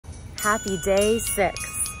Happy day 6.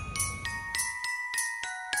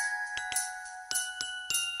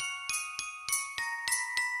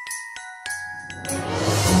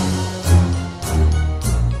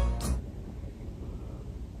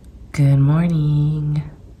 Good morning.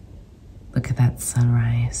 Look at that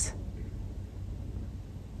sunrise.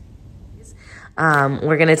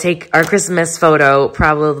 We're gonna take our Christmas photo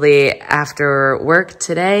probably after work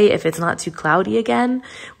today if it's not too cloudy again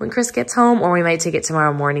when Chris gets home, or we might take it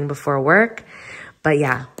tomorrow morning before work. But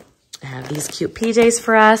yeah, I have these cute PJs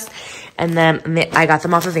for us, and then I got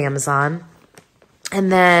them off of Amazon.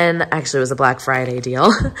 And then, actually it was a Black Friday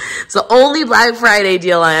deal. It's the only Black Friday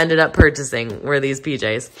deal I ended up purchasing were these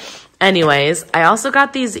PJs. Anyways, I also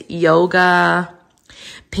got these yoga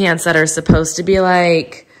pants that are supposed to be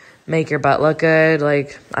like, make your butt look good.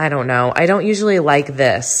 Like, I don't know. I don't usually like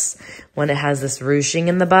this when it has this ruching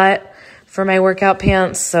in the butt for my workout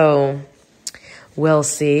pants. So we'll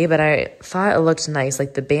see. But I thought it looked nice.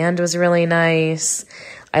 Like the band was really nice.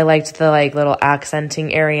 I liked the like little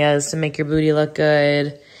accenting areas to make your booty look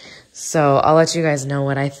good. So I'll let you guys know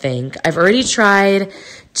what I think. I've already tried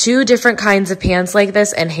 2 different kinds of pants like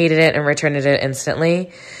this and hated it and returned it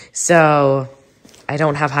instantly. So I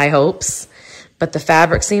don't have high hopes. But the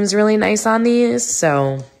fabric seems really nice on these,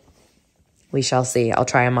 so we shall see. I'll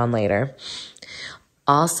try them on later.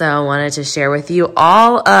 Also, wanted to share with you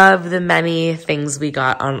all of the many things we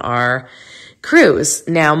got on our cruise.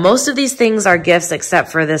 Now, most of these things are gifts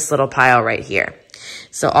except for this little pile right here.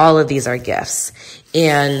 So all of these are gifts.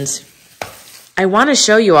 And I want to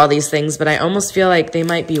show you all these things, but I almost feel like they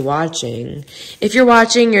might be watching. If you're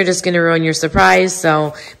watching, you're just going to ruin your surprise.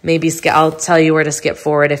 So maybe I'll tell you where to skip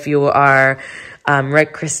forward if you are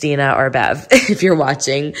Rick, Christina, or Bev, if you're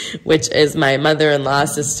watching, which is my mother-in-law,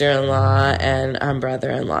 sister-in-law, and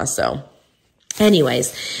brother-in-law. So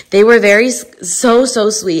anyways, they were so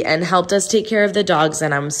sweet and helped us take care of the dogs,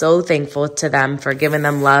 and I'm so thankful to them for giving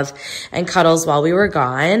them love and cuddles while we were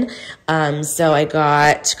gone. So I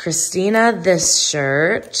got Christina this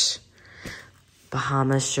shirt,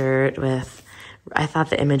 Bahamas shirt with, I thought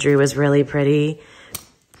the imagery was really pretty,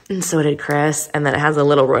 and so did Chris, and then it has a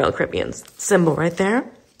little Royal Caribbean symbol right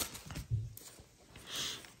there.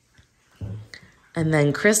 And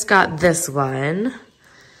then Chris got this one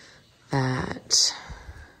that, let's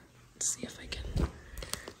see if I can,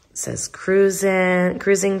 it says Cruising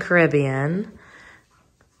Caribbean,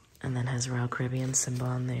 and then has Royal Caribbean symbol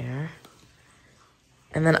on there.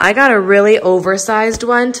 And then I got a really oversized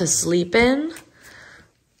one to sleep in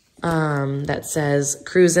that says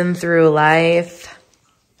Cruising Through Life,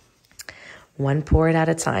 one port at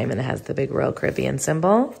a time, and it has the big Royal Caribbean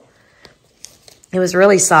symbol. It was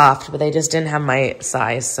really soft, but they just didn't have my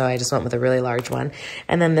size, so I just went with a really large one.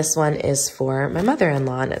 And then this one is for my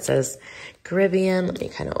mother-in-law, and it says Caribbean. Let me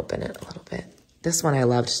kind of open it a little bit. This one I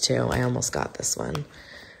loved too. I almost got this one.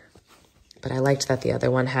 But I liked that the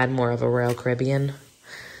other one had more of a Royal Caribbean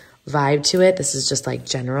vibe to it. This is just like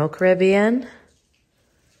general Caribbean.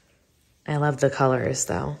 I love the colors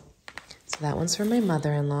though. So that one's for my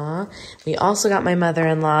mother-in-law. We also got my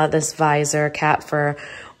mother-in-law this visor cap for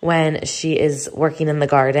when she is working in the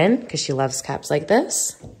garden, because she loves caps like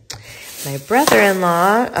this. My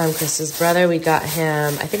brother-in-law, Chris's brother, we got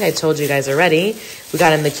him, I think I told you guys already, we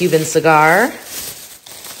got him the Cuban cigar.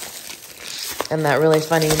 And that really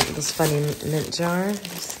this funny mint jar.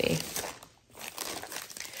 Let's see.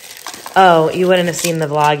 Oh, you wouldn't have seen the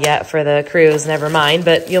vlog yet for the cruise, never mind,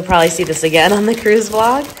 but you'll probably see this again on the cruise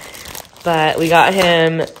vlog. But we got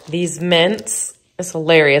him these mints. It's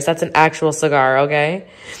hilarious. That's an actual cigar, okay?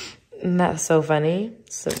 And that's so funny.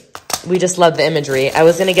 So we just love the imagery. I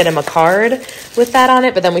was going to get him a card with that on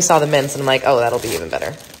it, but then we saw the mints, and I'm like, oh, that'll be even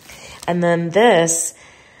better. And then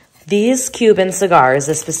these Cuban cigars,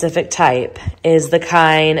 this specific type, is the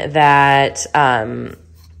kind that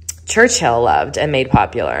Churchill loved and made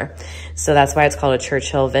popular. So that's why it's called a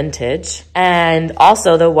Churchill Vintage. And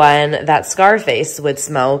also the one that Scarface would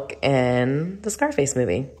smoke in the Scarface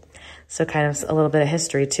movie. So kind of a little bit of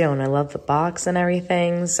history too. And I love the box and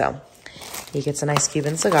everything. So he gets a nice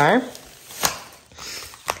Cuban cigar.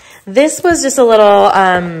 This was just a little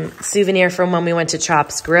souvenir from when we went to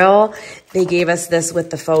Chop's Grill. They gave us this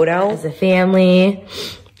with the photo as a family.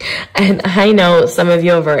 And I know some of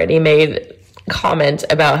you have already made comment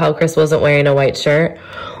about how Chris wasn't wearing a white shirt.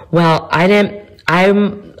 Well,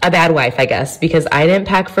 I'm a bad wife, I guess, because I didn't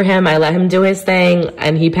pack for him. I let him do his thing,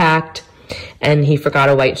 and he packed, and he forgot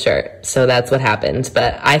a white shirt. So that's what happened.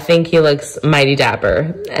 But I think he looks mighty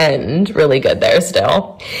dapper and really good there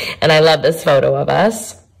still. And I love this photo of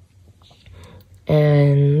us.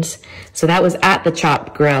 And so that was at the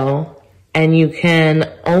Chop Grill and you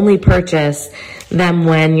can only purchase them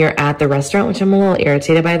when you're at the restaurant, which I'm a little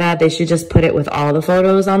irritated by that. They should just put it with all the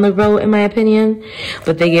photos on the boat, in my opinion.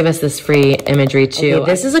 But they gave us this free imagery too.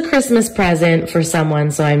 Okay, this is a Christmas present for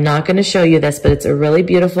someone, so I'm not going to show you this, but it's a really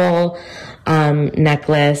beautiful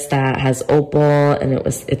necklace that has opal, and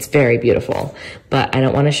it's very beautiful, but I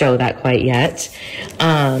don't want to show that quite yet.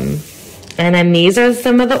 And then these are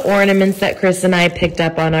some of the ornaments that Chris and I picked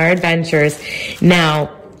up on our adventures.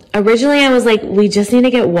 Now, originally I was like, we just need to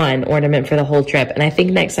get one ornament for the whole trip, and I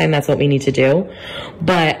think next time that's what we need to do.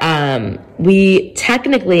 But we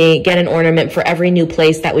technically get an ornament for every new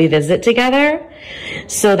place that we visit together,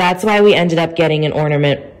 so that's why we ended up getting an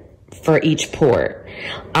ornament for each port.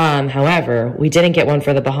 However, we didn't get one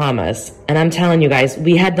for the Bahamas, and I'm telling you guys,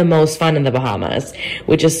 we had the most fun in the Bahamas,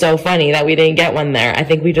 which is so funny that we didn't get one there. I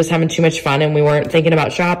think we just having too much fun and we weren't thinking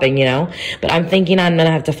about shopping, you know, but I'm thinking I'm gonna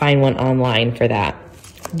have to find one online for that.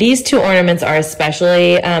 These two ornaments are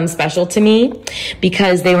especially special to me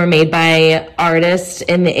because they were made by artists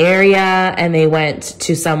in the area, and they went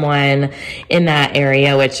to someone in that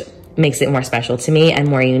area, which makes it more special to me and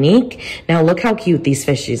more unique. Now look how cute these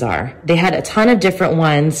fishies are. They had a ton of different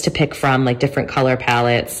ones to pick from, like different color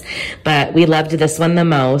palettes, but we loved this one the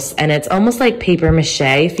most, and it's almost like paper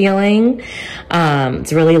mache feeling.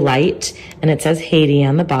 It's really light, and it says Haiti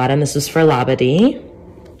on the bottom. This was for Labadee.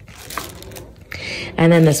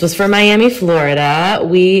 And then this was for Miami, Florida.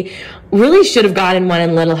 We really should have gotten one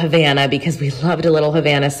in Little Havana because we loved Little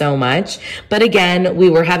Havana so much. But again, we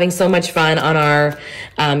were having so much fun on our,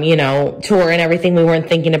 you know, tour and everything. We weren't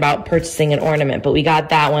thinking about purchasing an ornament, but we got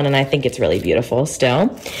that one, and I think it's really beautiful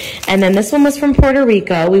still. And then this one was from Puerto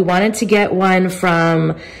Rico. We wanted to get one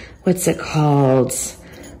from, what's it called?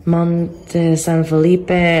 Monte San Felipe.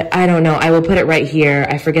 I don't know. I will put it right here.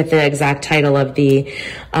 I forget the exact title of the,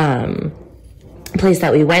 place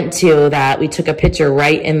that we went to, that we took a picture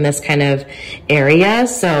right in this kind of area,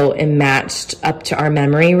 so it matched up to our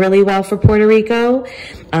memory really well for Puerto Rico,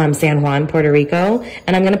 San Juan, Puerto Rico.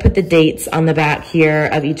 And I'm going to put the dates on the back here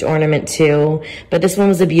of each ornament too, but this one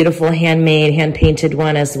was a beautiful handmade, hand-painted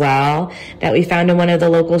one as well that we found in one of the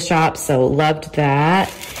local shops, so loved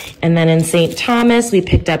that. And then in St. Thomas, we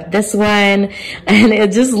picked up this one, and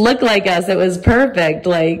it just looked like us. It was perfect,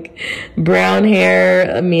 like brown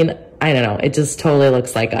hair. I mean, I don't know, it just totally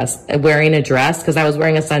looks like us wearing a dress, because I was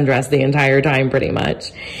wearing a sundress the entire time pretty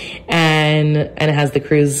much. And it has the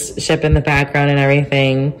cruise ship in the background and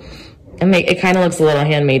everything. And it kind of looks a little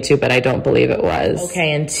handmade too, but I don't believe it was.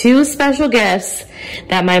 Okay, and two special gifts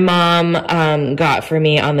that my mom got for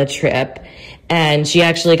me on the trip. And she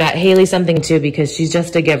actually got Haley something too, because she's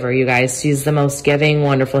just a giver, you guys. She's the most giving,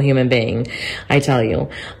 wonderful human being, I tell you.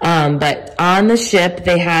 But on the ship,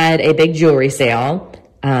 they had a big jewelry sale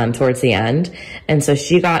towards the end. And so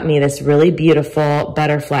she got me this really beautiful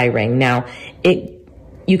butterfly ring. Now,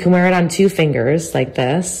 you can wear it on 2 fingers like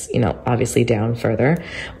this, you know, obviously down further,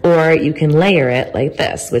 or you can layer it like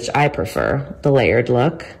this, which I prefer, the layered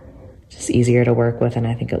look. Just easier to work with, and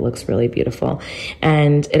I think it looks really beautiful.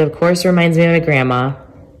 And it, of course, reminds me of my grandma.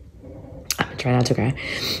 I'm trying not to cry.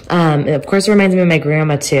 It, of course, reminds me of my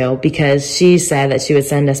grandma, too, because she said that she would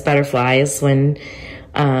send us butterflies when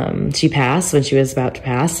she passed, when she was about to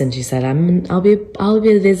pass, and she said, I'll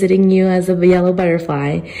be visiting you as a yellow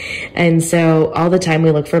butterfly. And so all the time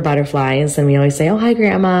we look for butterflies, and we always say, oh, hi,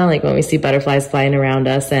 Grandma, like when we see butterflies flying around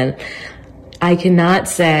us. And I cannot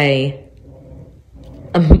say,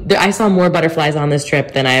 I saw more butterflies on this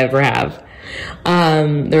trip than I ever have.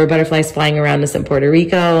 There were butterflies flying around us in Puerto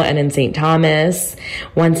Rico and in St. Thomas.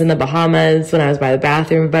 Once in the Bahamas, when I was by the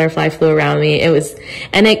bathroom, a butterfly flew around me.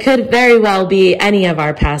 And it could very well be any of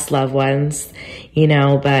our past loved ones, you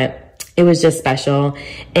know, but it was just special.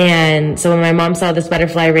 And so when my mom saw this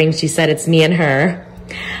butterfly ring, she said, it's me and her.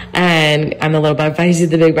 And I'm the little butterfly, she's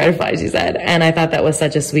the big butterfly, she said. And I thought that was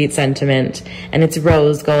such a sweet sentiment. And it's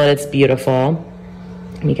rose gold, it's beautiful.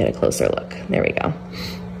 Let me get a closer look. There we go.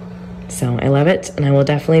 So I love it, and I will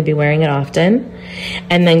definitely be wearing it often.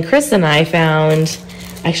 And then Chris and I found,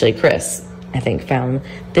 actually Chris, I think, found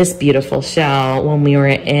this beautiful shell when we were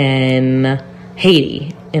in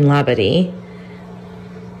Haiti, in Labadee.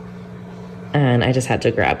 And I just had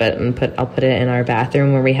to grab it and I'll put it in our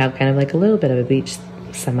bathroom where we have kind of like a little bit of a beach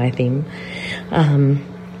semi-theme.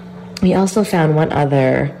 We also found one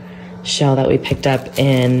other shell that we picked up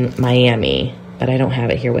in Miami, but I don't have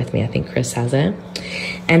it here with me. I think Chris has it.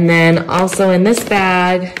 And then also in this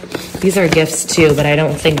bag, these are gifts too, but I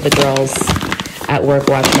don't think the girls at work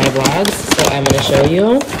watch my vlogs, so I'm gonna show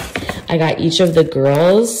you. I got each of the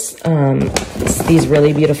girls these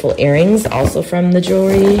really beautiful earrings, also from the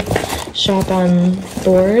jewelry shop on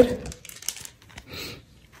board.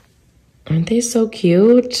 Aren't they so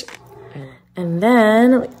cute? And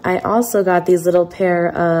then I also got these little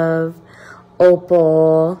pair of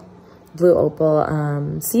blue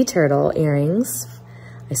opal sea turtle earrings.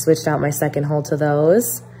 I switched out my second hole to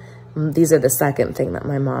those. These are the second thing that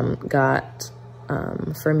my mom got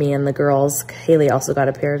for me and the girls. Haley also got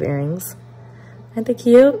a pair of earrings. Aren't they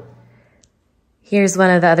cute? Here's one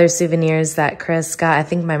of the other souvenirs that Chris got. I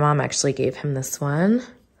think my mom actually gave him this one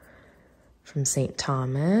from St.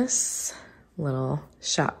 Thomas. Little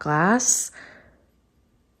shot glass.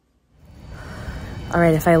 All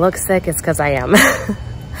right, if I look sick, it's because I am.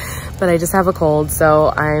 But I just have a cold,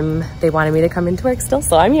 so they wanted me to come into work still,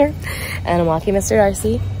 so I'm here. And I'm walking Mr.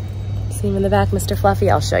 Darcy. See him in the back, Mr. Fluffy.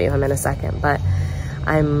 I'll show you him in a second, but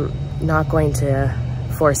I'm not going to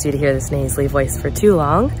force you to hear this nasally voice for too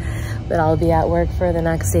long. But I'll be at work for the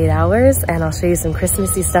next 8 hours, and I'll show you some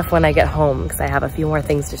Christmassy stuff when I get home, because I have a few more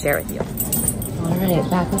things to share with you. All right,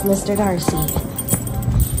 back with Mr. Darcy.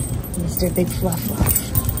 Mr. Big Fluff Fluff.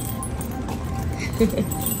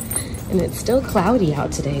 And it's still cloudy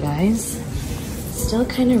out today, guys. Still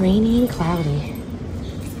kind of rainy and cloudy.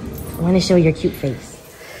 I want to show your cute face.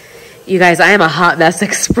 You guys, I am a hot mess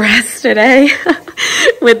express today.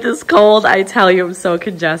 With this cold, I tell you, I'm so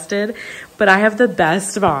congested. But I have the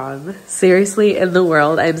best mom, seriously, in the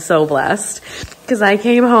world. I'm so blessed. Because I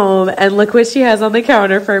came home and look what she has on the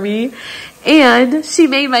counter for me. And she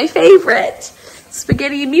made my favorite.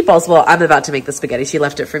 Spaghetti and meatballs. Well, I'm about to make the spaghetti. She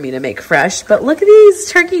left it for me to make fresh. But look at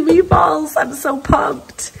these turkey meatballs. I'm so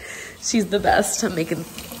pumped. She's the best. I'm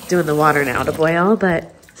doing the water now to boil,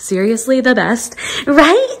 but seriously the best.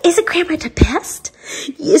 Right? Isn't Grandma the best?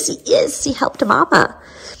 Yes, she is. She helped Mama.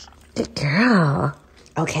 Good girl.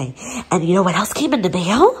 Okay. And you know what else came in the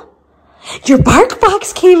mail? Your bark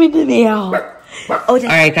box came in the mail. Oh, all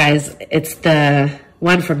right, guys. It's the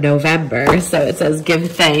one from November. So it says,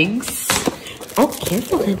 give thanks. Oh,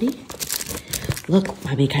 careful, honey. Look,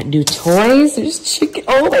 Mommy got new toys. There's chicken.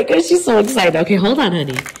 Oh my gosh, she's so excited. Okay, hold on,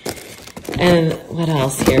 honey. And what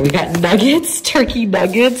else here? We got nuggets, turkey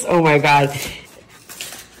nuggets. Oh my God.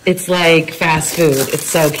 It's like fast food. It's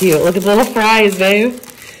so cute. Look at the little fries, babe.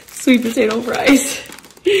 Sweet potato fries.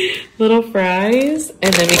 Little fries.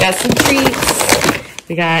 And then we got some treats.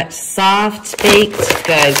 We got soft baked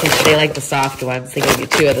goods, because they like the soft ones. They gave you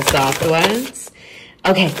 2 of the soft ones.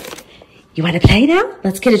 Okay. You want to play now?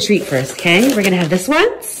 Let's get a treat first, okay? We're going to have this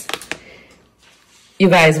once. You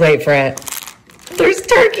guys, wait for it. There's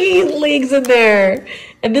turkey legs in there.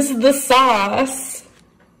 And this is the sauce.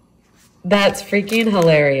 That's freaking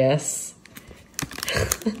hilarious.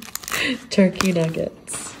 Turkey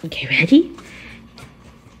nuggets. Okay, ready?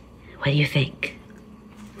 What do you think?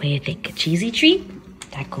 What do you think? A cheesy treat?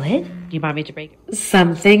 That good? Do you want me to break it?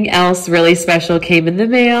 Something else really special came in the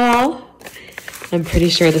mail. I'm pretty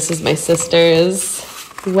sure this is my sister's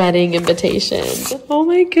wedding invitation. Oh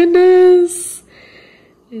my goodness.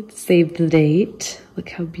 It saved the date. Look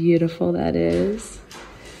how beautiful that is.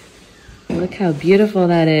 Look how beautiful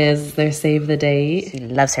that is. Their save the date. She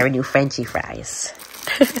loves her new Frenchy fries.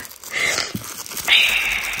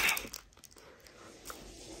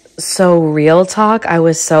 So real talk, I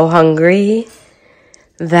was so hungry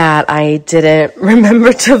that I didn't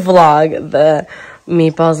remember to vlog the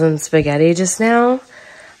meatballs and spaghetti just now.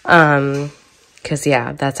 Because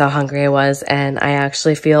yeah, that's how hungry I was, and I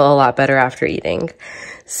actually feel a lot better after eating.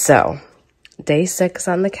 So, day 6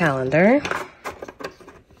 on the calendar.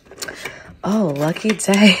 Oh, lucky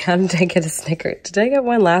day. I didn't get a Snicker. Did I get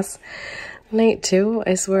one last night too?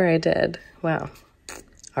 I swear I did. Wow.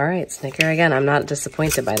 All right, Snicker again. I'm not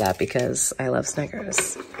disappointed by that because I love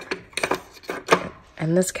Snickers.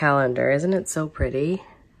 And this calendar, isn't it so pretty?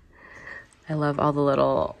 I love all the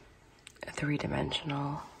little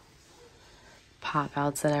 3-dimensional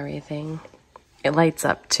pop-outs and everything. It lights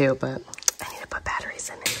up too, but I need to put batteries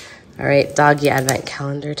in it. All right, doggy advent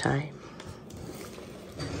calendar time.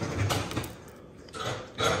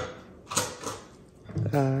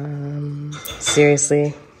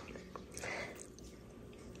 Seriously.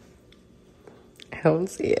 I don't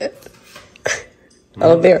see it.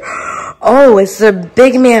 Oh, there. Oh, it's the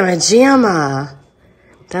Big Mama Jamma.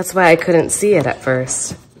 That's why I couldn't see it at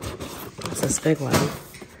first. It's this big one.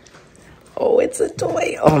 Oh, it's a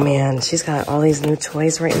toy. Oh, man. She's got all these new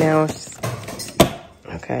toys right now.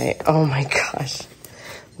 Okay. Oh, my gosh.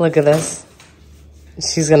 Look at this.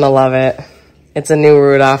 She's going to love it. It's a new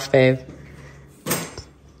Rudolph, babe.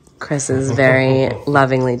 Chris is very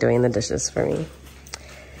lovingly doing the dishes for me.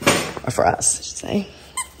 Or for us, I should say.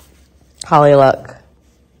 Holly, look.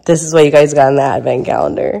 This is what you guys got in the advent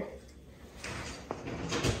calendar.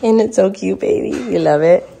 Isn't it so cute, baby? You love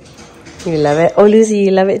it? You love it? Oh, Lucy,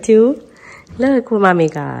 you love it too? Look what mommy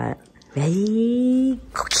got. Ready?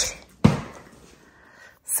 Go get it.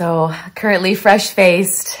 So currently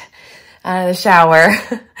fresh-faced out of the shower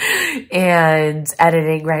and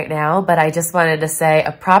editing right now, but I just wanted to say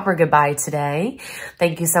a proper goodbye today.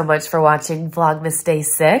 Thank you so much for watching Vlogmas Day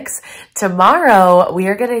 6. Tomorrow, we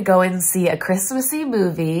are going to go and see a Christmassy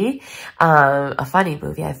movie, a funny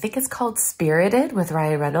movie. I think it's called Spirited with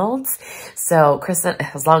Ryan Reynolds. So,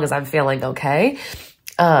 as long as I'm feeling okay,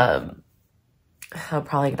 I'm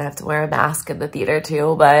probably going to have to wear a mask in the theater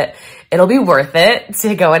too, but it'll be worth it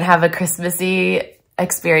to go and have a Christmassy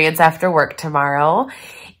experience after work tomorrow.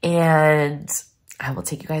 And I will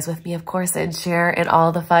take you guys with me, of course, and share in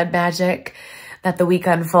all the fun magic that the week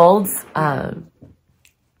unfolds. That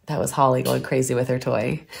was Holly going crazy with her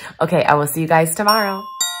toy. Okay, I will see you guys tomorrow.